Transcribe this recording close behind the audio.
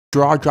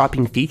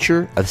Jaw-dropping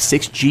feature of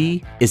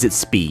 6G is its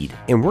speed,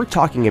 and we're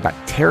talking about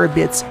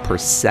terabits per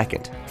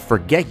second.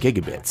 Forget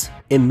gigabits.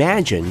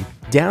 Imagine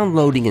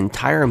downloading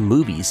entire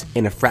movies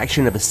in a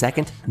fraction of a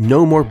second,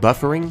 no more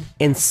buffering,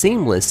 and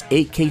seamless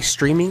 8K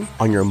streaming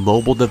on your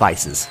mobile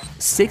devices.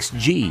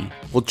 6G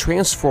will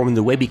transform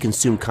the way we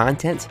consume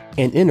content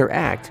and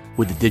interact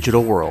with the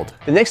digital world.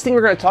 The next thing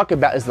we're going to talk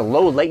about is the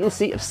low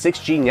latency of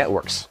 6G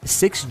networks.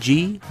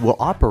 6G will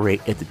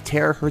operate at the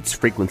terahertz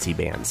frequency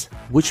bands,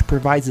 which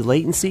provides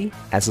latency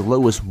as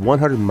low as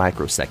 100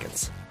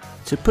 microseconds.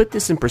 To put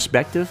this in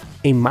perspective,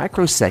 a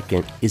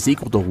microsecond is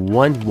equal to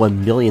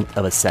 1/1,000,000th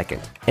of a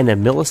second, and a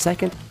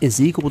millisecond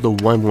is equal to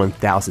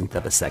 1/1000th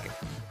of a second.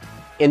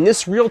 And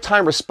this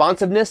real-time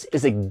responsiveness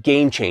is a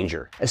game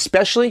changer,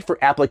 especially for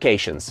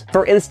applications.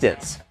 For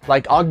instance,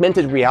 like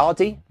augmented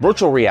reality,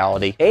 virtual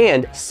reality,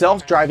 and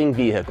self-driving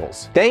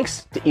vehicles,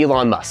 thanks to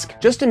Elon Musk.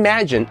 Just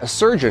imagine a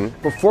surgeon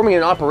performing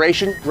an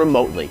operation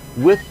remotely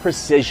with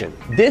precision.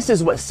 This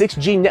is what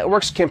 6G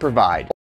networks can provide.